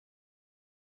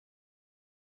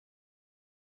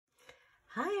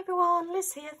Hi everyone,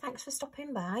 Liz here, thanks for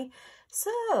stopping by.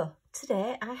 So,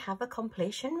 today I have a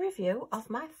completion review of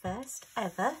my first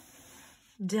ever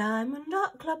Diamond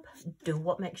Art Club Do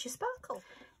What Makes You Sparkle.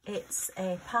 It's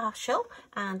a partial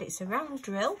and it's a round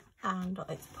drill and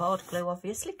it's poured glue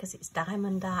obviously because it's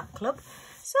Diamond Art Club.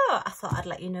 So I thought I'd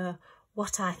let you know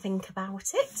what I think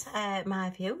about it, my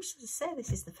views. As I say,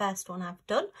 this is the first one I've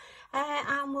done,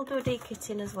 and we'll do a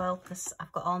dekitting as well because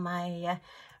I've got all my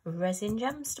resin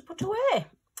gems to put away.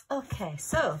 Okay,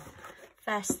 so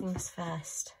first things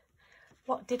first,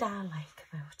 what did I like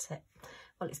about it?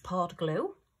 Well, it's poured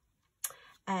glue.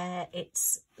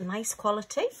 It's nice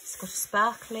quality. It's got a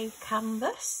sparkly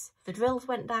canvas. The drills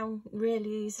went down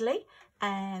really easily.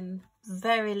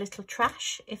 Very little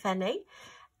trash, if any.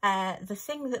 The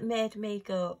thing that made me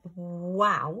go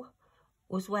wow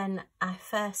was when I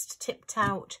first tipped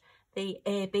out the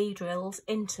AB drills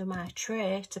into my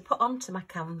tray to put onto my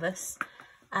canvas,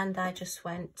 and I just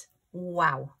went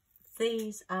wow,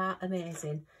 these are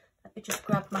amazing. Let me just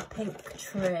grab my pink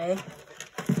tray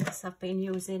because I've been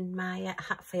using my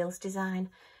Hatfields design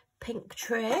pink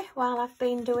tray while I've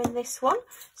been doing this one,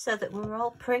 so that we're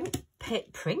all pink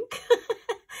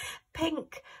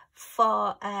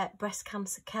for breast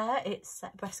cancer care. It's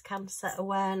Breast Cancer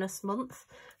Awareness Month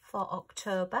for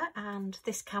October, and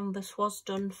this canvas was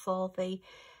done for the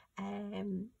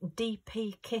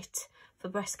DP kit for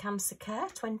breast cancer care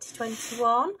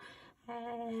 2021.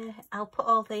 I'll put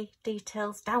all the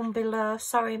details down below.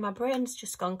 Sorry, my brain's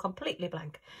just gone completely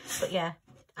blank, but yeah,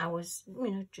 I was,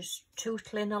 just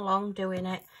tootling along doing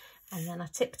it, and then I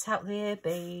tipped out the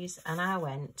ABs and I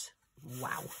went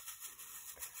wow.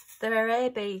 There are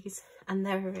ABs and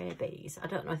there are ABs. I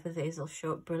don't know if these will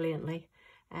show up brilliantly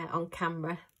on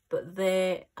camera, but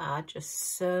they are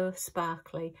just so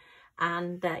sparkly.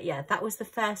 And yeah, that was the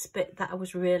first bit that I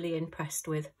was really impressed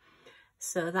with.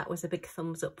 So that was a big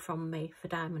thumbs up from me for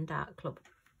Diamond Art Club.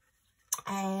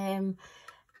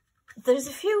 There's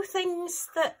a few things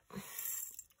that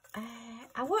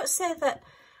I won't say that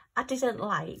I didn't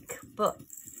like, but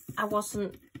I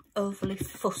wasn't overly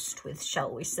fussed with,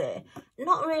 shall we say.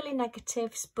 Not really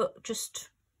negatives, but just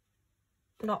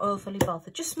not overly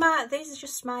bothered. These are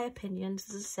just my opinions,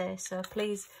 as I say, so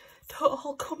please don't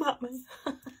all come at me.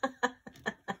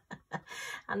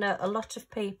 I know a lot of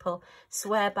people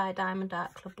swear by Diamond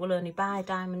Art Club, will only buy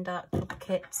Diamond Art Club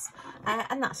kits,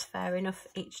 and that's fair enough,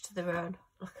 each to their own.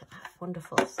 Look at that,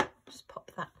 wonderful. So just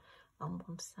pop that on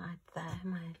one side there,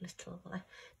 my little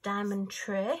diamond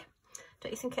tray.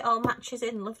 Don't you think it all matches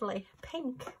in lovely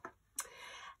pink?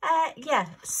 Yeah,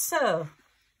 so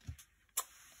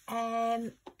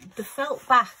the felt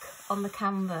back on the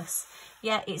canvas,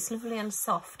 yeah, it's lovely and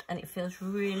soft and it feels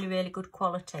really, really good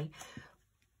quality.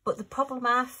 But the problem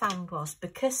I found was,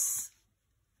 because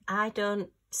I don't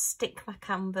stick my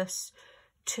canvas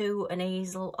to an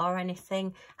easel or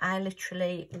anything, I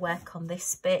literally work on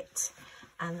this bit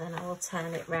and then I will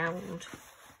turn it round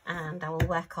and I will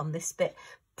work on this bit.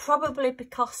 Probably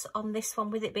because on this one,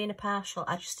 with it being a partial,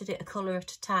 I just did it a colour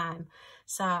at a time.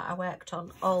 So I worked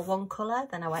on all one colour,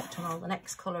 then I worked on all the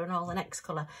next colour and all the next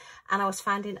colour. And I was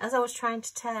finding, as I was trying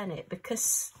to turn it,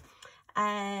 because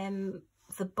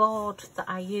the board that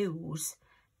I use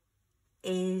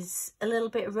is a little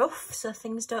bit rough, so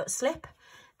things don't slip,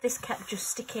 this kept just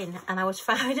sticking, and I was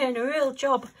finding a real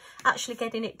job actually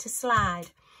getting it to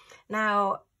slide.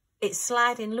 Now, it's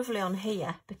sliding lovely on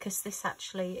here because this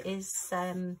actually is,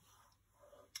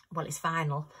 well, it's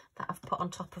vinyl that I've put on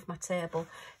top of my table.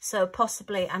 So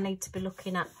possibly I need to be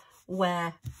looking at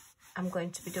where I'm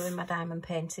going to be doing my diamond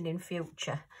painting in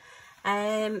future.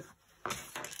 Oh,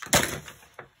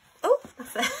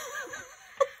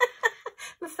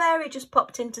 my fairy just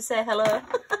popped in to say hello.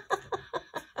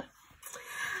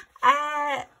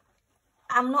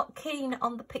 I'm not keen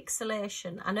on the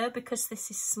pixelation. I know because this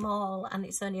is small and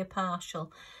it's only a partial,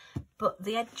 but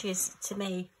the edges to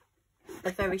me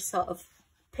are very sort of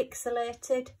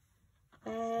pixelated.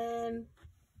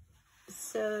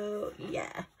 So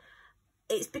yeah,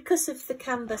 it's because of the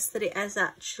canvas that it has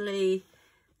actually,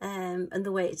 and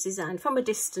the way it's designed. From a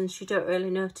distance you don't really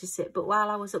notice it, but while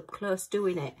I was up close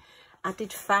doing it, I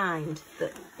did find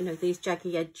that, these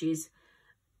jaggy edges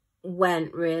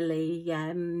weren't really,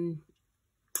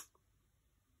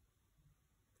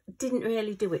 didn't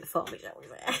really do it for me, shall we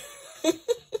say.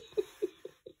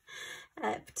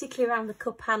 Particularly around the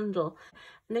cup handle.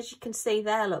 And as you can see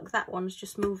there, look, that one's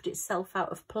just moved itself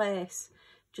out of place,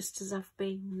 just as I've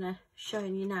been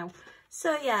showing you now.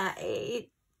 So yeah,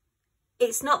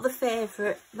 it's not my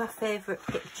favourite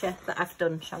picture that I've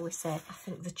done, shall we say. I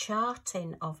think the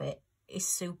charting of it is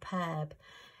superb,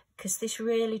 because this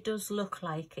really does look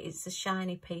like it's a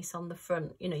shiny piece on the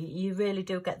front. You know, you really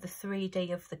do get the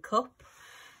 3D of the cup.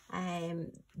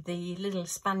 The little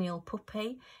spaniel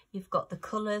puppy, you've got the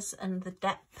colours and the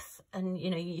depth, and you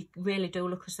know, you really do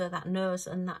look as though that nose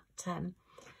and that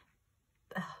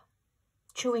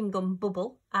chewing gum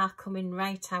bubble are coming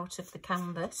right out of the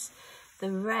canvas.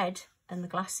 The red and the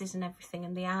glasses and everything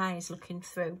and the eyes looking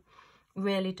through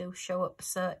really do show up.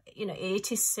 So, you know,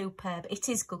 it is superb. It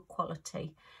is good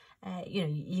quality. You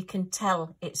know, you can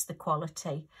tell it's the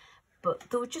quality,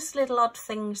 but there were just little odd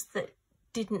things that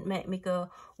didn't make me go,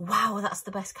 wow, that's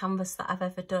the best canvas that I've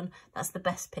ever done. That's the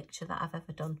best picture that I've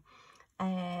ever done.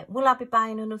 Will I be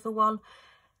buying another one?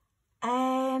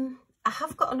 I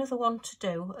have got another one to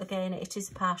do. Again, it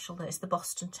is partial. It's the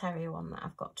Boston Terrier one that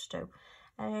I've got to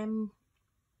do.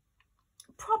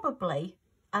 Probably,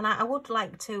 and I would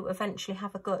like to eventually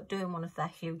have a go at doing one of their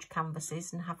huge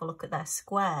canvases and have a look at their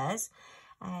squares,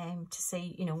 to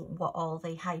see, you know, what all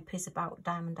the hype is about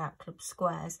Diamond Art Club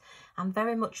squares. I'm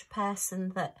very much a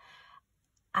person that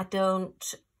I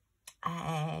don't,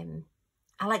 I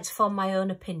like to form my own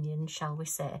opinion, shall we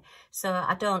say. So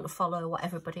I don't follow what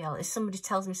everybody else, if somebody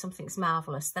tells me something's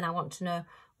marvellous, then I want to know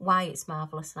why it's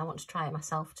marvellous, and I want to try it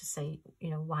myself to see,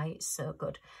 you know, why it's so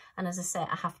good. And as I say,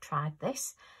 I have tried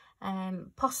this.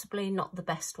 Possibly not the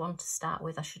best one to start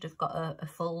with. I should have got a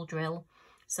full drill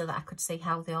so that I could see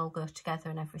how they all go together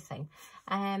and everything.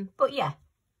 But yeah,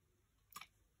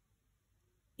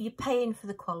 you're paying for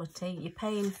the quality, you're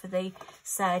paying for the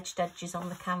serged edges on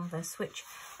the canvas, which,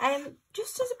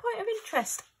 just as a point of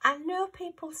interest, I know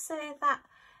people say that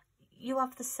you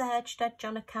have the serged edge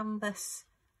on a canvas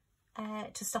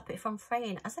to stop it from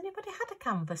fraying. Has anybody had a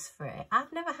canvas fray?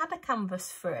 I've never had a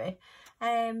canvas fray.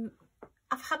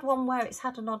 I've had one where it's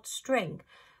had an odd string,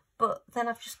 but then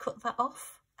I've just cut that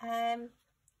off.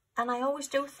 And I always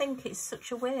do think it's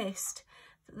such a waste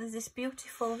that there's this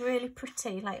beautiful, really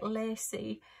pretty, like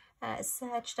lacy,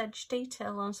 serged edge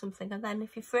detail on something, and then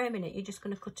if you're framing it, you're just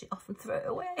going to cut it off and throw it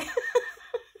away.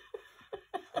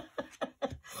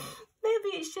 Maybe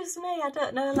it's just me, I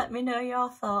don't know, let me know your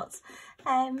thoughts.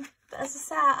 But as I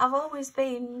say, I've always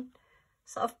been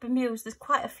sort of bemused. There's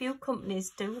quite a few companies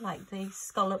do like the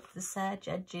scallop, the serge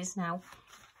edges now.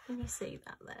 Can you see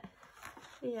that there?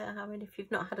 Yeah, I mean, if you've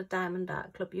not had a Diamond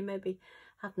Art Club, you maybe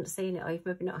haven't seen it, or you've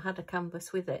maybe not had a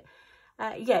canvas with it.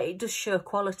 Yeah, it does show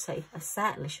quality. It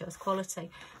certainly shows quality.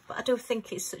 But I do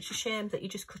think it's such a shame that you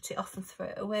just cut it off and throw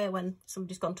it away when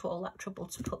somebody's gone to all that trouble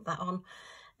to put that on.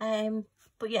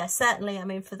 But yeah, certainly, I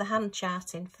mean, for the hand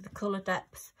charting, for the colour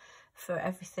depth, for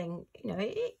everything, you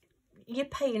know, you're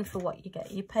paying for what you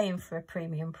get. You're paying for a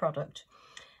premium product.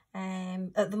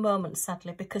 At the moment,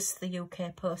 sadly, because the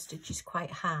UK postage is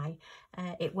quite high,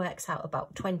 it works out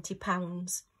about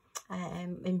 £20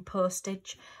 in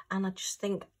postage, and I just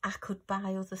think I could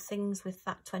buy other things with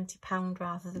that £20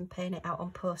 rather than paying it out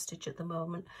on postage at the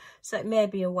moment. So it may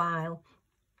be a while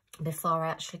before I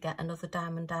actually get another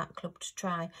Diamond Art Club to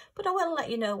try, but I will let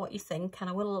you know what you think, and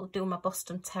I will do my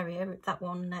Boston Terrier. That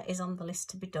one is on the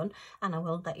list to be done, and I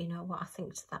will let you know what I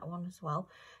think to that one as well,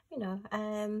 you know.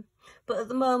 But at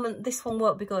the moment, this one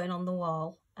won't be going on the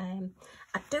wall.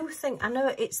 I do think, I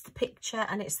know it's the picture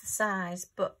and it's the size,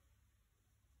 but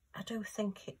I do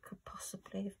think it could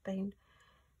possibly have been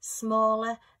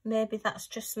smaller. Maybe that's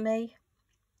just me.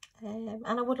 And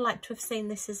I would like to have seen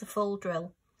this as a full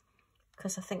drill,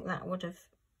 because I think that would have,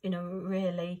 you know,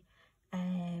 really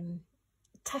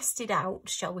tested out,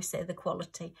 shall we say, the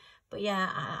quality. But yeah,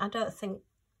 I don't think,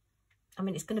 I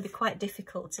mean, it's going to be quite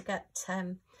difficult to get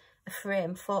a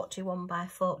frame 41 by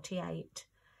 48.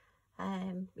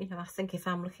 You know, I think if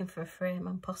I'm looking for a frame,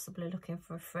 I'm possibly looking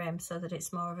for a frame so that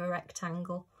it's more of a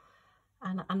rectangle.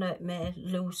 And I know it may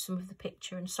lose some of the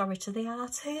picture, and sorry to the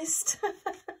artist.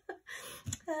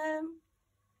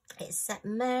 It's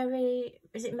Mary,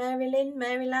 is it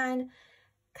Maryline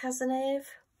Cazenave?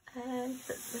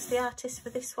 That was the artist for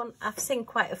this one. I've seen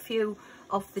quite a few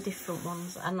of the different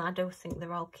ones, and I do think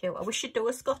they're all cute. I wish you'd do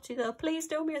a Scottie though. Please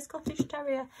do me a Scottish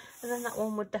Terrier, and then that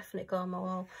one would definitely go on my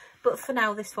wall. But for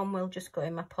now, this one will just go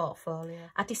in my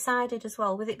portfolio. I decided as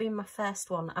well, with it being my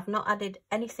first one, I've not added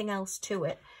anything else to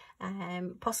it.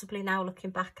 Possibly now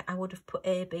looking back, I would have put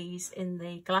ABs in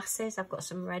the glasses. I've got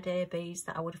some red ABs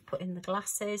that I would have put in the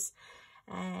glasses.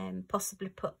 Possibly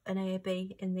put an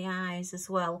AB in the eyes as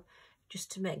well,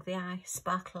 just to make the eye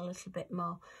sparkle a little bit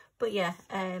more. But yeah,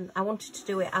 I wanted to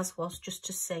do it as was, just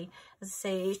to see. As I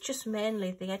say, it's just mainly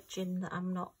the edging that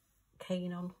I'm not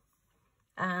keen on,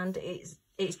 and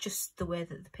it's just the way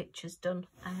that the picture's done.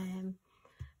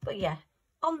 But yeah,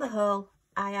 on the whole,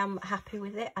 I am happy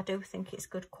with it. I do think it's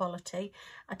good quality.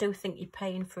 I do think you're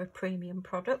paying for a premium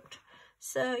product.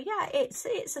 So yeah, it's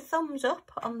a thumbs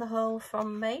up on the whole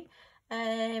from me.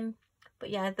 But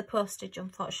yeah, the postage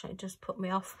unfortunately does put me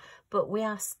off. But we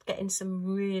are getting some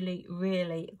really,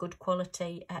 really good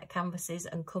quality canvases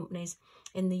and companies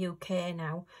in the UK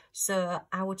now. So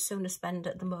I would sooner spend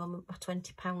at the moment my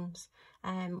 £20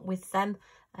 with them.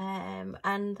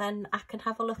 And then I can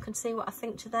have a look and see what I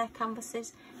think to their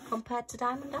canvases compared to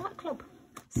Diamond Art Club.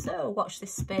 So watch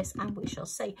this space and we shall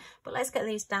see. But let's get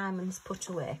these diamonds put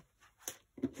away.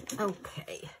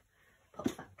 Okay, pop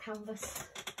that canvas.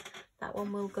 That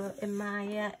one will go in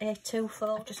my A2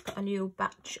 fold. I've just got a new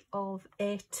batch of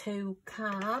A2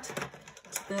 card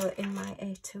to go in my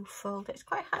A2 folder. It's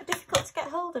quite difficult to get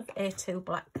hold of A2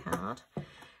 black card.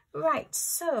 Right,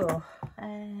 so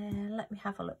let me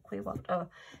have a look. We want, oh,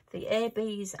 the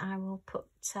ABs I will put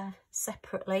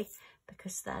separately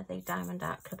because they're the Diamond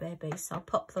Art Club ABs. So I'll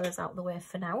pop those out the way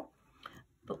for now.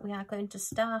 But we are going to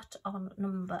start on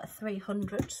number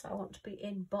 300. So I want to be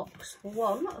in box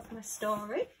 1 of my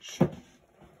storage.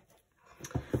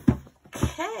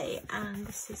 Okay, and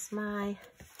this is my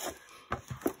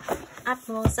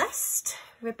Admiral Zest,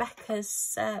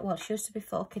 Rebecca's, well, she used to be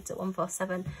 4 Kids at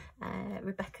 147,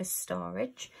 Rebecca's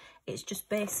storage. It's just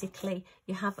basically,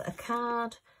 you have a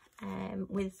card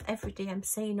with every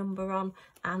DMC number on,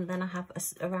 and then I have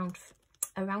a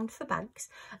round for bags,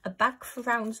 a bag for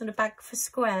rounds and a bag for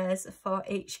squares for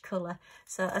each colour.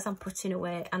 So as I'm putting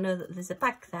away, I know that there's a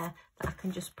bag there that I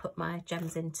can just put my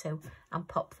gems into and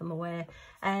pop them away.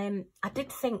 I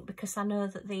did think, because I know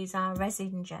that these are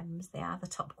resin gems, they are the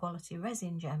top quality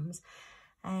resin gems,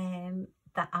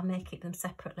 that I may keep them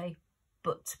separately.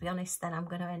 But to be honest, then I'm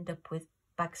going to end up with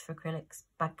bags for acrylics,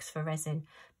 bags for resin,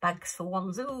 bags for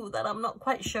ones that I'm not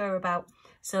quite sure about.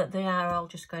 So they are all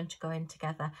just going to go in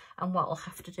together. And what I'll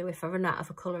have to do if I run out of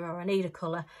a colour or I need a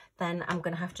colour, then I'm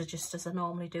going to have to, just as I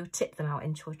normally do, tip them out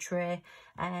into a tray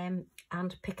and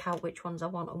pick out which ones I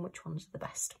want and which ones are the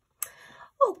best.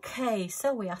 Okay,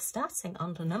 so we are starting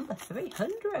on to number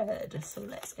 300. So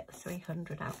let's get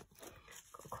 300 out.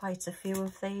 Got quite a few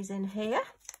of these in here.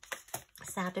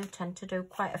 So I do tend to do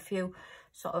quite a few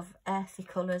sort of earthy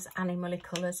colours, animal-y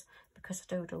colours, because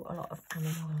I do a lot of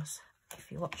animals. If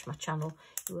you watch my channel,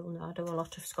 you will know I do a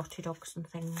lot of Scotty dogs and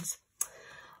things.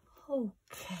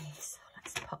 Okay, so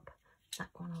let's pop that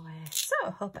one away. So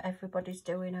I hope everybody's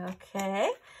doing okay.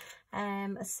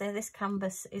 I say this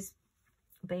canvas is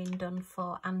being done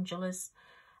for Angela's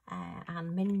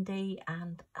and Mindy,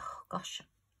 and oh gosh,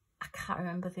 I can't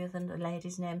remember the other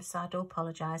lady's name, so I do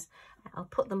apologise. I'll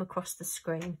put them across the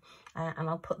screen and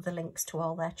I'll put the links to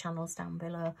all their channels down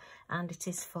below. And it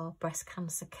is for breast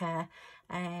cancer care,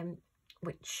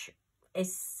 which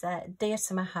is dear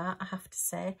to my heart, I have to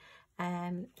say.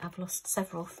 I've lost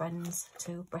several friends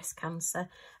to breast cancer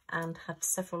and had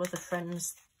several other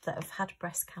friends that have had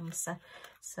breast cancer.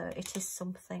 So it is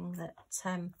something that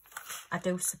I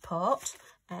do support.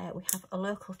 We have a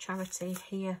local charity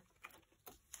here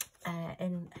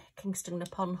in Kingston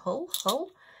upon Hull,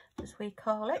 as we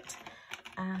call it,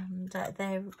 and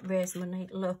they raise money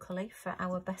locally for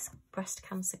our best breast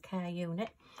cancer care unit.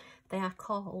 They are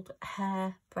called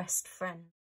Her Breast Friend.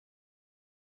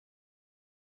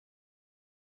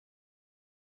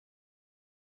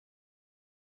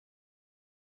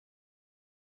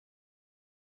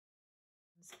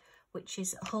 Which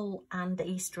is Hull and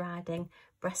East Riding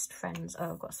Breast Friends.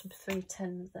 Oh, I've got some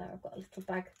 310s there. I've got a little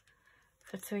bag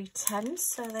for 310s,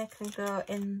 so they can go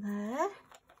in there.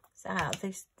 So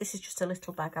this is just a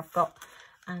little bag I've got,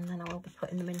 and then I will be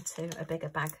putting them into a bigger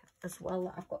bag as well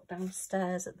that I've got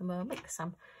downstairs at the moment, because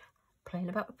I'm playing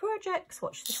about with projects.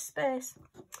 Watch this space.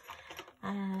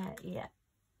 Yeah.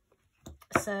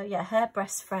 So yeah, Her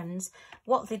Breast Friends,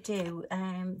 what they do,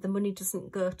 the money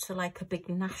doesn't go to like a big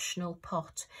national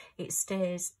pot. It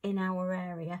stays in our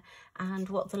area, and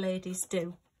what the ladies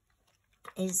do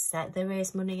is that they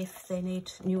raise money if they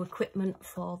need new equipment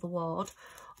for the ward,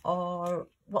 or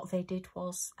what they did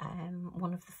was,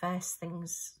 one of the first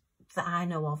things that I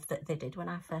know of that they did when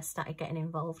I first started getting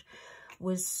involved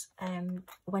was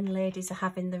when ladies are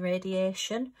having the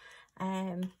radiation,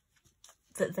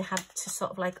 that they had to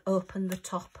sort of like open the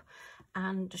top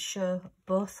and show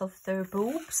both of their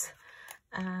boobs,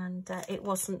 and it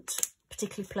wasn't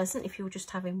particularly pleasant if you were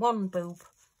just having one boob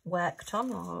worked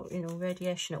on, or you know,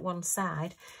 radiation at one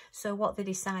side. So what they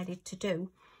decided to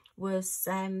do was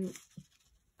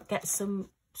get some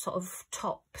sort of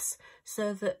tops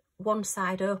so that one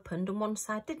side opened and one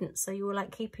side didn't, so you were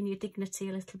like keeping your dignity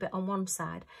a little bit on one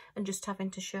side and just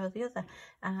having to show the other.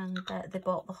 And they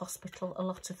bought the hospital a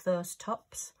lot of those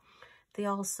tops. they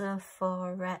also,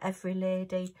 for every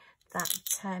lady that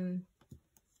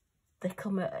they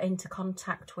come into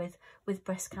contact with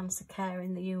breast cancer care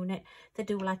in the unit, they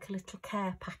do like a little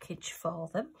care package for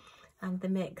them, and they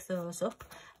make those up,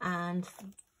 and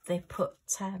they put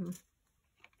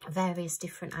various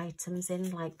different items in,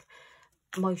 like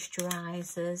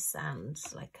moisturizers and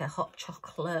like a hot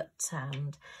chocolate,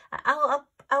 and I'll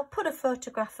put a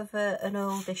photograph of an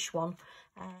oldish one.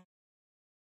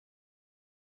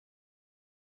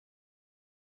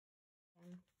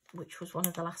 Which was one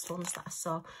of the last ones that I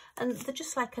saw, and they're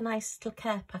just like a nice little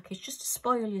care package, just a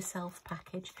spoil yourself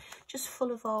package, just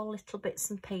full of all little bits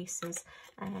and pieces.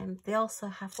 They also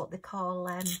have what they call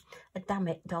a damn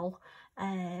it doll,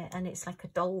 and it's like a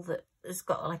doll that has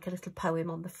got like a little poem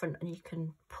on the front, and you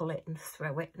can pull it and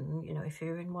throw it, and you know, if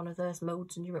you're in one of those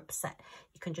modes and you're upset,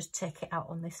 you can just take it out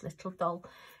on this little doll.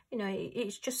 You know,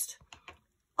 it's just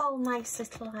all nice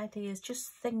little ideas, just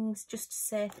things just to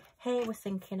say, hey, we're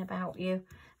thinking about you.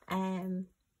 And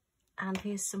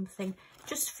here's something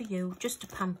just for you, just to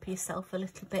pamper yourself a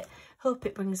little bit. Hope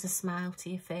it brings a smile to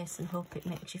your face, and hope it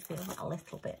makes you feel a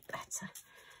little bit better.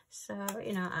 So,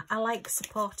 you know, I like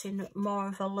supporting more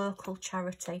of a local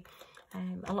charity.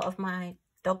 A lot of my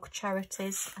dog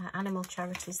charities, animal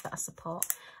charities that I support,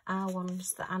 are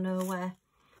ones that I know where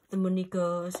the money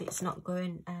goes. It's not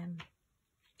going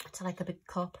to like a big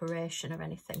corporation or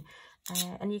anything,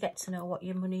 and you get to know what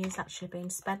your money is actually being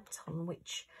spent on,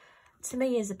 which to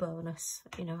me is a bonus.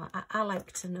 You know, I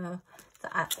like to know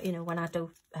that you know, when I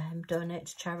do donate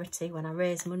to charity, when I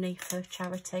raise money for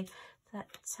charity, that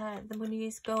the money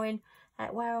is going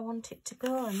where I want it to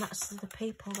go, and that's the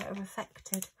people that are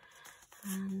affected.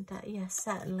 And yes,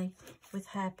 certainly with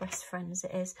Her Breast Friends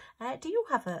it is. Do you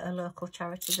have a local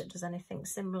charity that does anything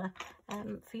similar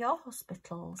for your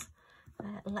hospitals?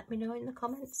 Let me know in the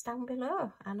comments down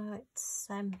below. I know it's,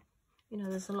 you know,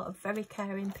 there's a lot of very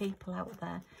caring people out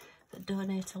there that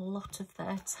donate a lot of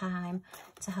their time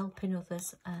to helping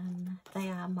others, and they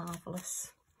are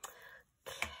marvellous.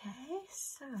 Okay,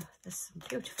 so there's some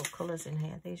beautiful colours in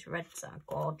here. These reds are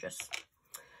gorgeous.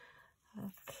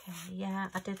 Okay, yeah,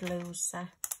 I did lose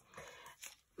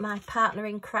my partner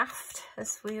in craft,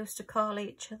 as we used to call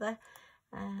each other,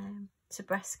 to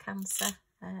breast cancer.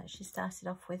 She started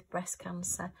off with breast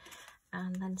cancer,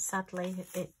 and then sadly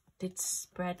it did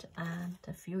spread, and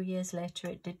a few years later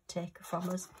it did take her from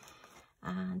us,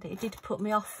 and it did put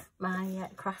me off my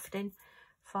crafting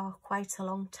for quite a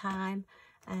long time.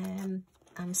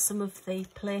 And some of the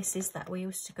places that we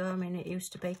used to go, I mean, it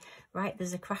used to be, right,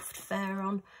 there's a craft fair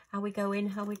on, are we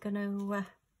going, are we going to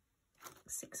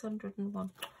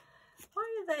 601? Why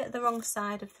are they at the wrong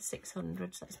side of the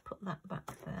 600s? Let's put that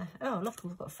back there. Oh, look,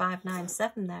 we've got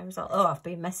 597 there as well. Oh, I've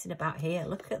been messing about here.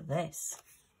 Look at this.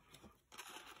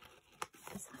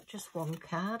 Is that just one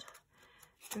card?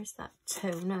 Or is that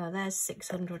two? No, there's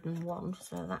 601.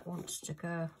 So that wants to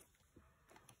go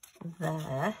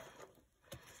there.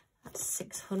 That's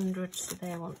 600, so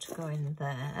they want to go in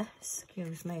there.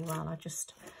 Excuse me while I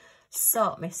just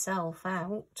sort myself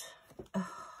out. Oh,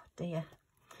 dear.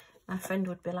 My friend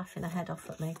would be laughing her head off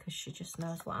at me because she just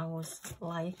knows what I was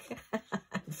like.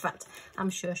 In fact, I'm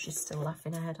sure she's still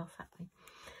laughing her head off at me.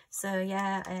 So,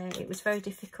 yeah, it was very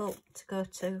difficult to go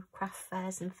to craft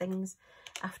fairs and things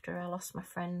after I lost my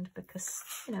friend, because,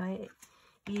 you know,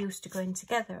 we used to go in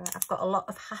together. I've got a lot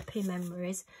of happy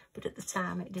memories, but at the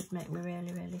time it did make me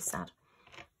really, really sad.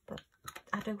 But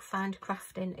I do find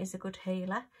crafting is a good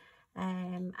healer,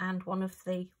 and one of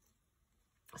the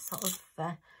sort of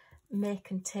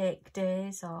make and take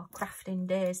days or crafting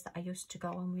days that I used to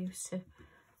go on. We used to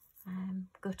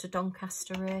go to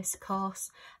Doncaster Race Course,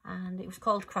 and it was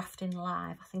called Crafting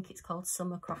Live. I think it's called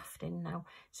Summer Crafting now.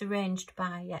 It's arranged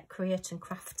by Create and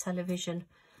Craft Television,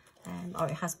 or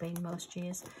it has been most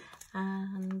years.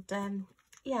 And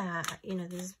yeah, you know,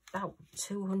 there's about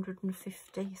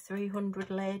 250, 300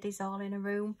 ladies all in a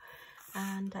room,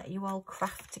 and you all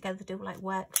craft together, do like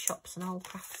workshops and all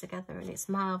craft together, and it's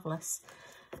marvellous.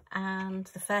 And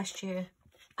the first year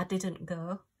I didn't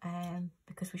go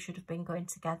because we should have been going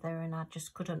together, and I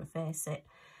just couldn't face it.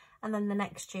 And then the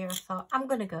next year I thought, I'm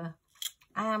going to go.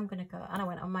 I am going to go. And I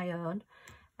went on my own.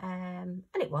 And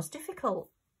it was difficult,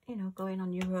 you know, going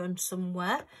on your own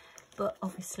somewhere. But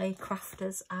obviously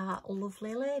crafters are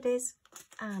lovely ladies.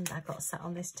 And I got sat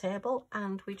on this table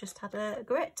and we just had a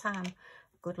great time.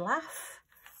 Good laugh.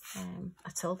 I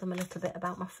told them a little bit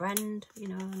about my friend, you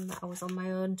know, and that I was on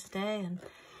my own today, and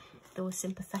they were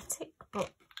sympathetic. But,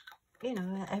 you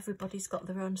know, everybody's got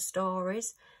their own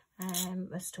stories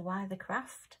as to why they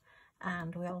craft.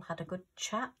 and we all had a good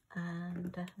chat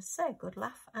and a good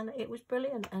laugh, and it was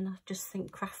brilliant. And I just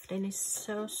think crafting is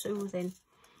so soothing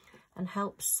and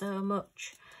helps so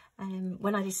much.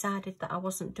 When I decided that I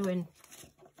wasn't doing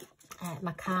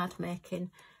my card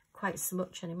making quite so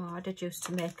much anymore, I did used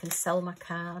to make and sell my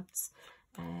cards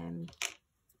and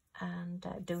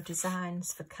do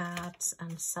designs for cards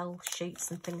and sell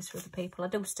sheets and things for other people. I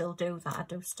do still do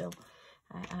that.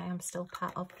 I am still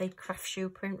part of the Craft Shoe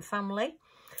Print family.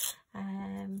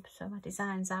 So my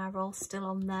designs are all still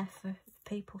on there for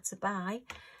people to buy.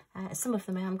 Some of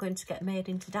them I am going to get made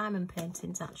into diamond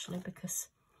paintings actually, because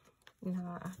you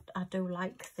know I do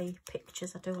like the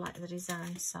pictures, I do like the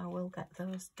designs, so I will get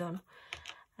those done.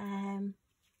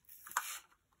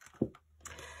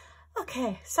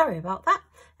 Okay, sorry about that.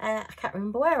 I can't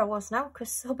remember where I was now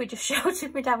because hubby just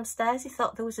shouted me downstairs. He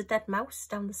thought there was a dead mouse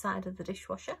down the side of the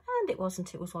dishwasher, and it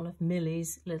wasn't. It was one of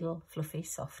Millie's little fluffy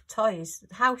soft toys.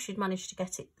 How she'd managed to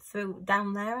get it through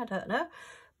down there, I don't know.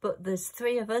 But there's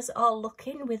 3 of us all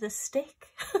looking with a stick.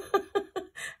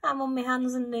 I'm on my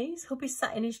hands and knees. Hubby's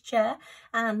sat in his chair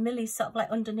and Millie's sort of like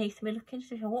underneath me looking.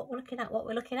 She said, what we're looking at, what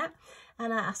we're looking at.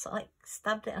 And I sort of like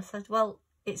stabbed it. I said, well,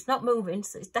 it's not moving,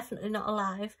 so it's definitely not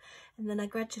alive. And then I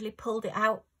gradually pulled it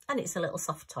out, and it's a little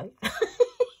soft toy.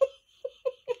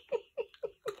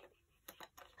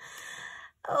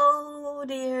 Oh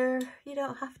dear, you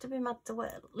don't have to be mad to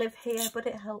live here, but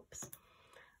it helps.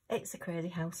 It's a crazy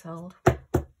household.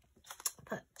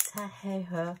 But hey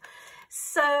ho.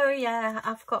 So yeah,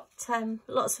 I've got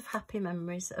lots of happy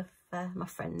memories of my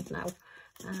friend now,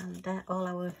 and all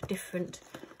our different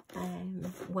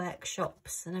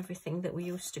workshops and everything that we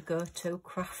used to go to,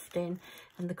 crafting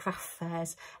and the craft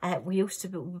fairs. We used to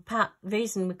be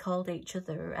reason we called each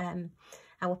other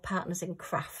our partners in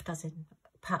craft, as in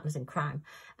partners in crime,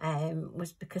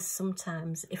 was because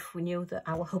sometimes if we knew that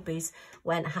our hubbies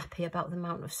weren't happy about the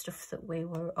amount of stuff that we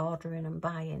were ordering and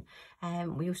buying,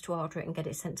 we used to order it and get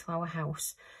it sent to our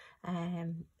house,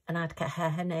 and I'd get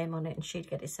her name on it and she'd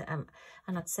get it sent,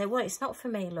 and I'd say, well, it's not for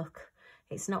me, look,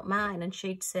 it's not mine. And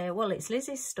she'd say, well, it's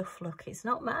Lizzie's stuff, look, it's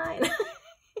not mine.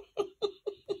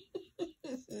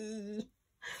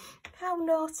 How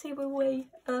naughty were we?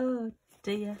 Oh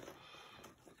dear.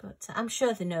 But I'm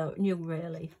sure they knew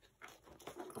really.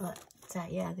 But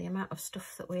yeah, the amount of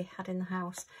stuff that we had in the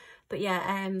house. But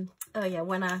yeah, oh yeah,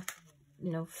 when I,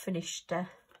 you know, finished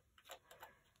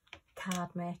card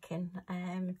making,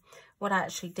 what I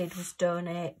actually did was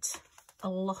donate a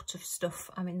lot of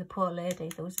stuff. I mean, the poor lady,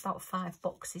 there was about 5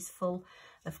 boxes full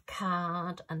of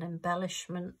card and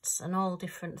embellishments and all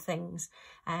different things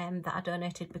that I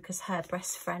donated, because her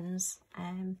best friends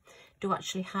do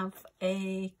actually have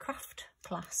a craft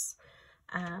class,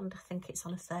 and I think it's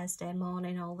on a Thursday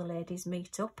morning. All the ladies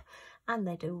meet up and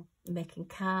they do making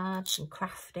cards and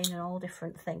crafting and all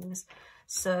different things.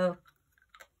 So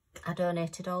I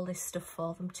donated all this stuff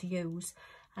for them to use.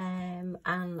 And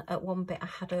at one bit I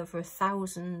had over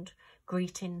 1,000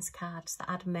 greetings cards that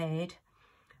I'd made,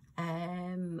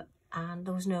 and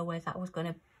there was no way that I was going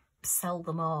to sell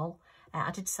them all.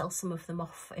 I did sell some of them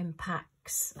off in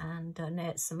packs and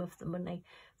donate some of the money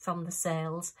from the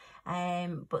sales,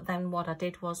 but then what I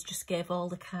did was just gave all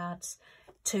the cards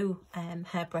to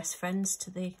her best friends, to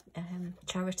the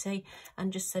charity,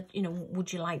 and just said, you know,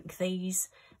 would you like these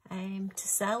to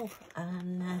sell?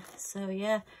 And so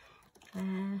yeah,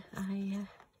 I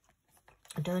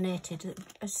donated,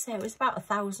 as I say, it was about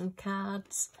 1,000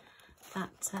 cards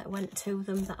that went to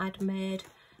them that I'd made,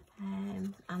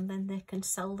 and then they can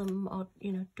sell them or,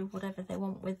 you know, do whatever they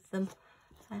want with them.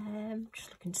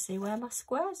 Just looking to see where my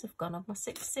squares have gone. Of my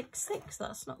 666,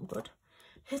 that's not good.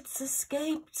 It's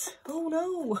escaped. Oh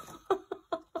no.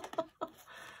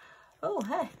 Oh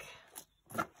heck.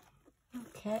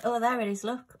 Okay. Oh, there it is.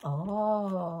 Look.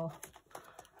 Oh.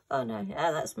 Oh no.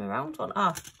 Yeah, that's my round one.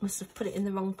 Ah, must have put it in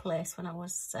the wrong place when I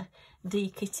was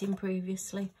de-kitting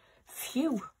previously.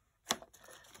 Phew.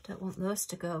 Don't want those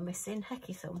to go missing.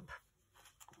 Hecky thump.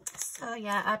 So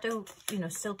yeah, I do, you know,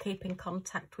 still keep in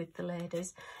contact with the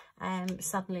ladies.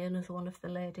 Sadly, another one of the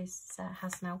ladies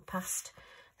has now passed.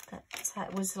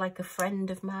 That was like a friend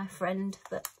of my friend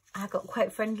that I got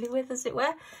quite friendly with, as it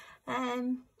were.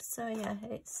 So yeah,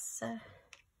 it's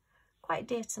quite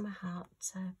dear to my heart,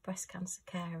 breast cancer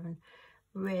care and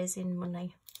raising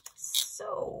money.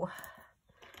 So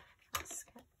let's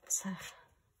get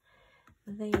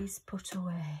these put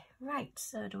away. Right,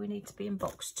 so do we need to be in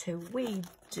box 2? We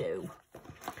do.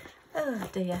 Oh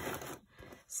dear.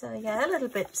 So yeah, a little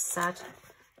bit sad,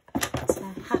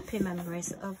 but happy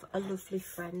memories of a lovely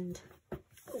friend.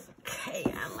 Okay,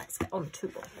 and let's get on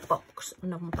to box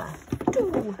number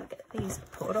 2. Get these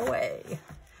put away.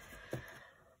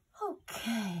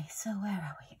 Okay, so where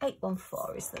are we?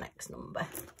 814 is the next number.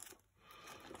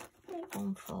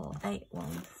 814,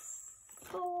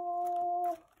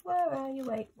 814. Where are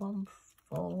you,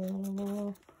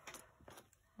 814?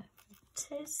 It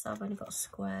is. I've only got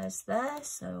squares there,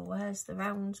 so where's the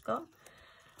rounds gone?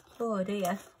 Oh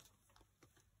dear.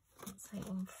 That's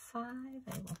 815,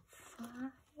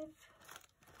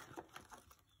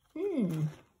 815.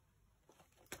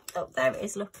 Oh, there it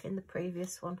is, look, in the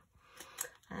previous one.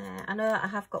 I know I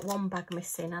have got one bag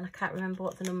missing and I can't remember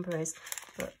what the number is,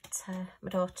 but my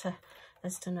daughter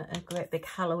has done a great big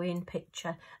Halloween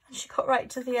picture and she got right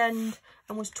to the end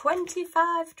and was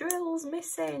 25 drills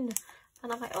missing.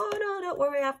 And I'm like, oh no, don't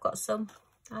worry, I've got some.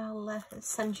 I'll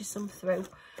send you some through.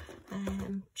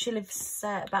 She lives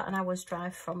about an hour's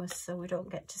drive from us, so we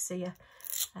don't get to see her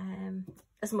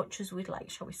as much as we'd like,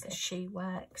 shall we say. She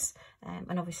works,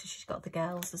 and obviously she's got the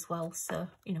girls as well, so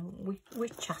you know we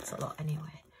chat a lot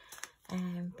anyway.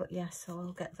 But yeah, so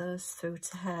I'll get those through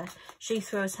to her. She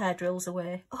throws her drills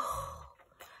away. Oh,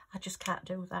 I just can't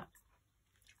do that.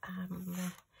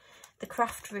 The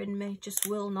crafter in me just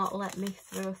will not let me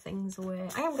throw things away.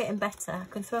 I am getting better. I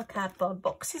can throw cardboard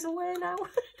boxes away now.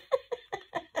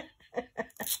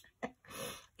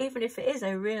 Even if it is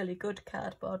a really good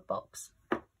cardboard box,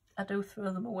 I do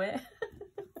throw them away.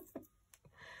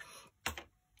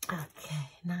 Okay,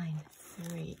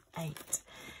 938.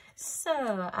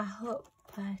 So I hope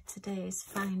today is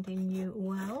finding you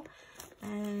well.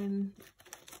 And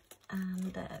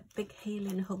big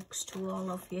healing hugs to all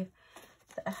of you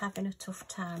that are having a tough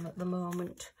time at the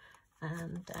moment,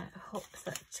 and I hope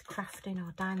that crafting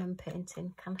or diamond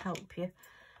painting can help you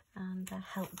and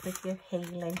help with your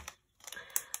healing.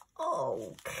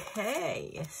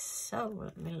 Okay, so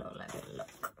let me look.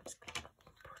 Let's get that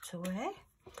put away.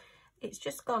 It's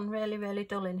just gone really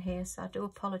dull in here, so I do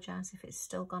apologise if it's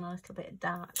still gone a little bit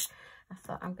dark. I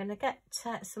thought I'm going to get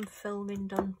some filming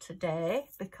done today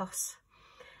because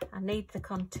I need the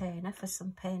container for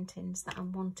some paintings that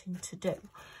I'm wanting to do.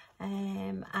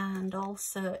 And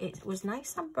also it was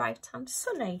nice and bright and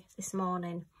sunny this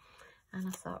morning, and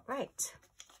I thought, right,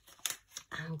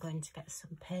 I'm going to get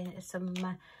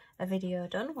a video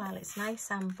done while it's nice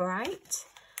and bright.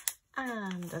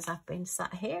 And as I've been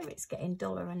sat here, it's getting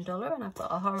duller and duller, and I've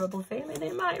got a horrible feeling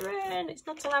it might rain. It's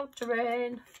not allowed to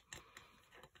rain.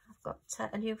 I've got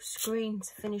a new screen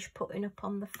to finish putting up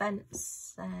on the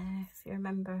fence. If you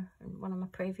remember in one of my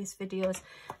previous videos,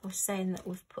 I was saying that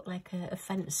we've put like a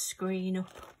fence screen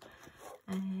up,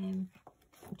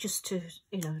 just to,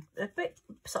 you know, a bit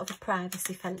sort of a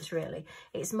privacy fence really.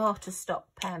 It's more to stop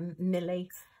Millie,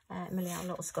 our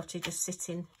little Scotty, just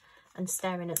sitting and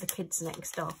staring at the kids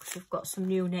next door, because we've got some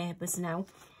new neighbours now,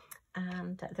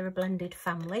 and they're a blended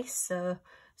family, so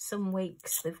some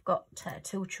weeks they've got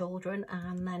 2 children,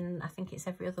 and then I think it's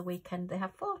every other weekend they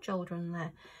have 4 children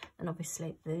there. And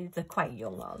obviously they're quite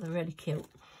young, or they're really cute,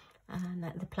 and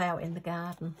they play out in the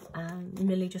garden, and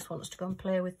Millie just wants to go and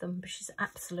play with them, but she's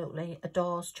absolutely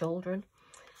adores children.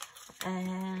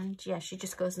 And yeah, she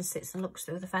just goes and sits and looks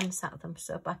through the fence at them.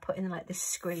 So by putting like this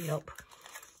screen up,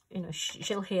 you know,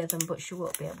 she'll hear them, but she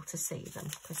won't be able to see them,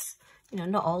 because, you know,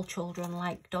 not all children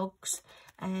like dogs,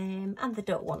 and they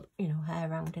don't want, you know, her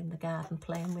around in the garden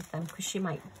playing with them, because she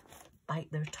might bite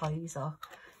their toys, or,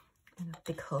 you know,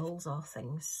 dig holes or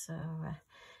things. So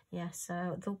yeah,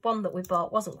 so the one that we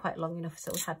bought wasn't quite long enough,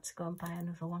 so we had to go and buy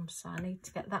another one. So I need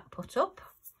to get that put up,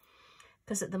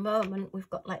 because at the moment we've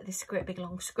got like this great big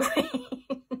long screen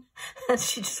and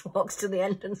she just walks to the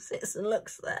end and sits and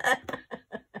looks there.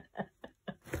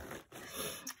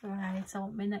 Right, I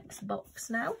want my next box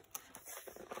now.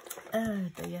 Oh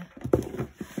dear.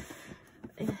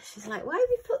 Yeah, she's like, why have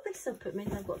you put this up? It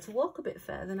means I've got to walk a bit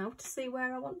further now to see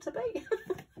where I want to be.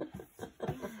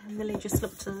 Millie just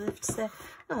looked to the left to say,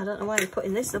 oh, I don't know why you're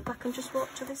putting this up. I can just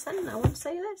walk to this end now and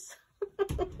say this.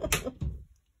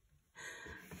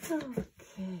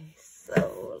 Okay,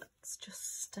 so let's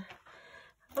just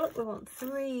look. We want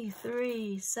 3,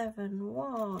 3, 7,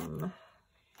 1.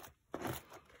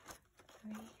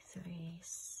 3, 3,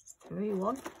 3,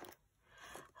 1.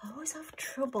 I always have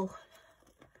trouble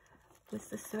with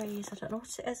the 3s. I don't know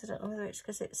what it is. I don't know whether it's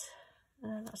because it's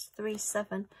that's 3,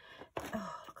 7.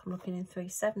 Oh, look, I'm looking in 3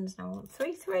 7s now. I want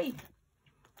 3, 3,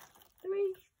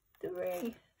 3,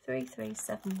 3, 3, 3,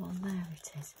 7, 1. There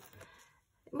it is.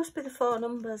 It must be the 4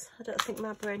 numbers. I don't think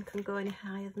my brain can go any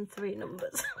higher than 3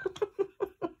 numbers.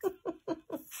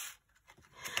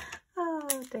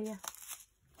 Oh dear.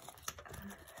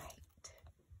 Right.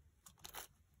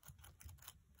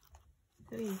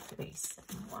 3, 3,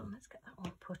 7, 1. Let's get that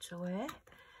one put away.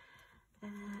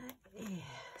 Yeah.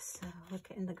 So we're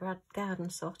getting the garden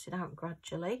sorted out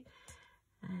gradually.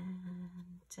 And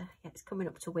yeah, it's coming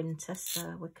up to winter,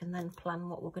 so we can then plan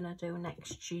what we're going to do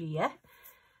next year.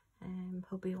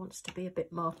 Hubby wants to be a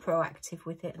bit more proactive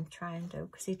with it and try and do,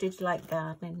 because he did like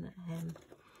gardening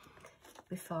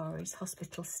before his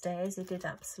hospital stays. He did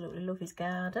absolutely love his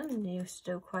garden and he used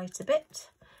to do quite a bit.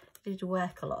 He did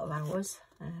work a lot of hours,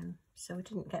 so we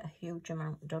didn't get a huge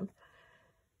amount done.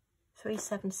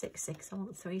 3766, I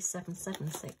want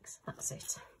 3776, that's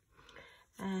it.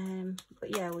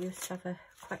 But yeah, we used to have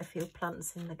quite a few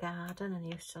plants in the garden, and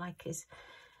he used to like his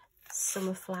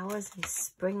summer flowers, his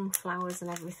spring flowers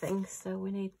and everything. So we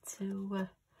need to,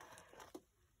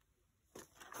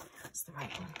 that's the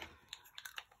right one.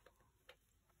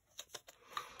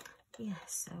 Yeah,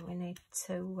 so we need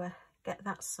to get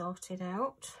that sorted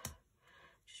out.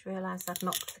 Just realised I'd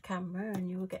knocked the camera and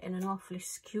you were getting an awfully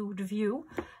skewed view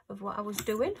of what I was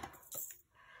doing.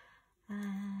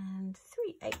 And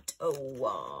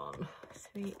 3801,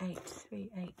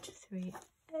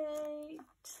 383838,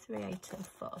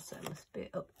 3804, so it must be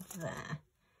up there.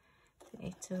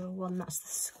 3801, that's the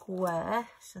square,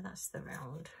 so that's the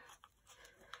round.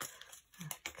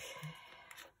 Okay,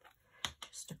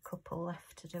 just a couple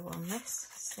left to do on this.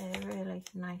 So really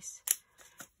nice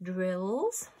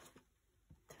drills.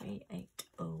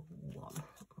 3801,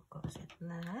 goes in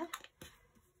there.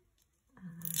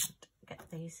 And get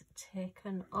these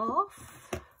taken off.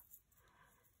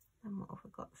 And what have we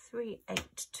got?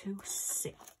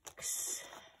 3826.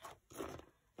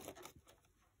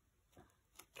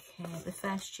 Okay, the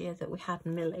first year that we had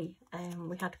Millie,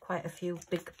 we had quite a few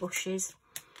big bushes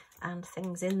and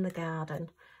things in the garden,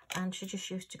 and she just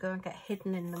used to go and get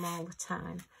hidden in them all the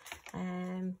time.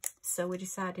 So we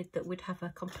decided that we'd have a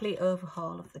complete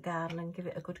overhaul of the garden and give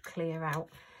it a good clear out.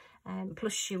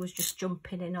 Plus she was just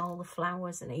jumping in all the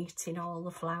flowers and eating all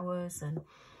the flowers and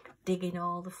digging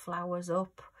all the flowers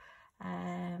up. So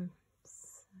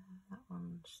that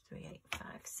one's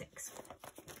 3856.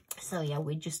 So yeah,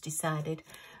 we just decided,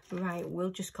 right, we'll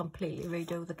just completely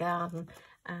redo the garden,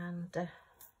 and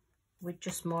we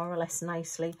just more or less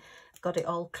nicely got it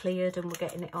all cleared and we're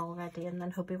getting it all ready. And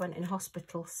then hubby went in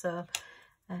hospital, so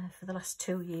for the last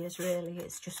 2 years really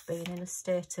it's just been in a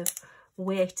state of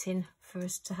waiting for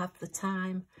us to have the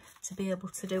time to be able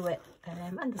to do it,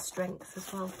 and the strength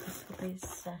as well, because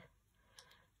hubby's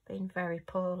been very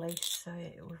poorly, so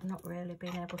we've not really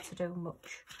been able to do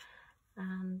much.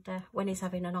 And when he's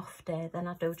having an off day, then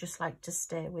I do just like to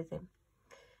stay with him.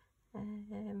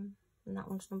 And that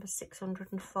one's number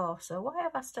 604. So why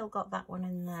have I still got that one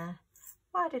in there?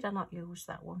 Why did I not use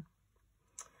that one?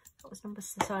 That was number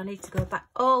 6. So I need to go back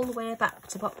all the way back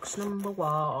to box number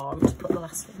 1 to put the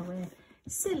last one away.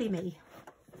 Silly me.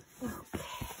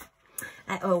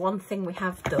 Okay. Oh, one thing we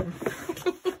have done,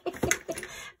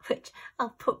 which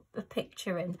I'll put the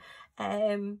picture in.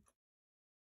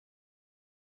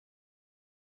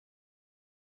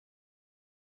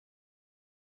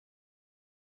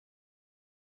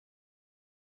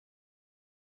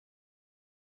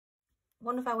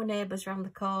 One of our neighbours round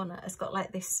the corner has got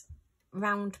like this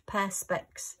round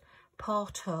perspex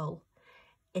porthole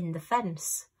in the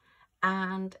fence,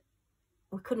 and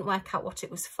we couldn't work out what it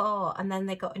was for. And then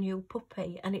they got a new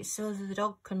puppy, and it's so that the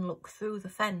dog can look through the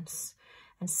fence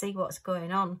and see what's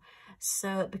going on.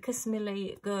 So because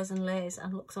Millie goes and lays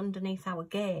and looks underneath our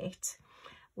gate,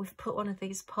 we've put one of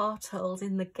these portholes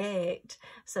in the gate,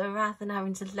 so rather than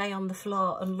having to lay on the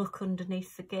floor and look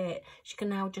underneath the gate, she can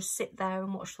now just sit there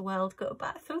and watch the world go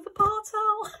back through the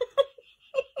porthole.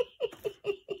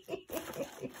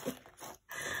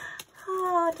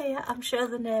 Oh dear, I'm sure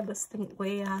the neighbours think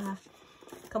we are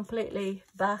completely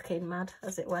barking mad,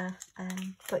 as it were.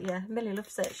 But yeah, Millie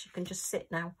loves it. She can just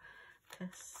sit now,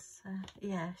 because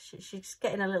yeah, she's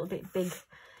getting a little bit big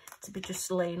to be just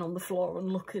laying on the floor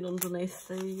and looking underneath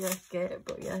the gate.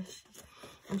 But yeah,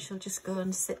 and she'll just go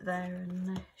and sit there,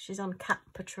 and she's on cat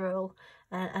patrol,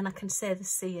 and I can say the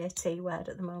CAT word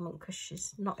at the moment because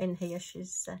she's not in here.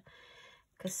 She's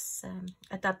because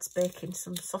her dad's baking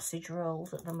some sausage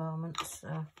rolls at the moment,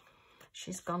 so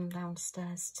she's gone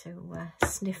downstairs to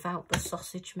sniff out the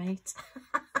sausage meat.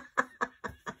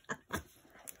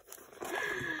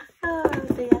 Oh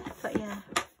dear, but yeah,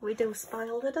 we do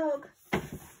spoil the dog.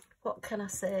 What can I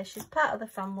say? She's part of the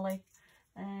family,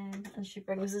 and she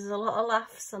brings us a lot of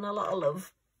laughs and a lot of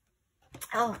love.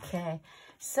 Okay,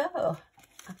 so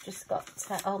I've just got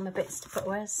all my bits to put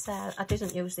away. I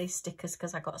didn't use these stickers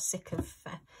because I got sick of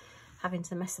having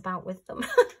to mess about with them.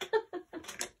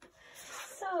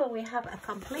 So we have a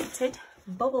completed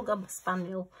Bubblegum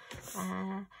Spaniel.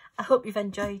 I hope you've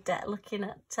enjoyed looking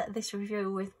at this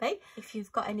review with me. If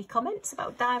you've got any comments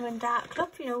about Diamond Art Club,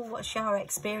 you know, what's your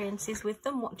experiences with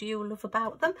them, what do you love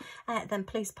about them, then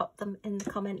please pop them in the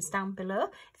comments down below.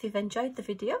 If you've enjoyed the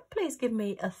video, please give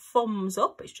me a thumbs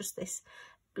up. It's just this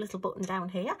little button down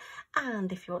here.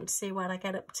 And if you want to see what I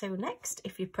get up to next,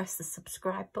 if you press the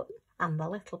subscribe button and the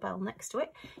little bell next to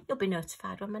it, you'll be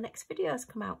notified when my next videos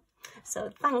come out. So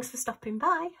thanks for stopping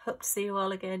by. Hope to see you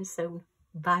all again soon.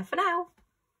 Bye for now.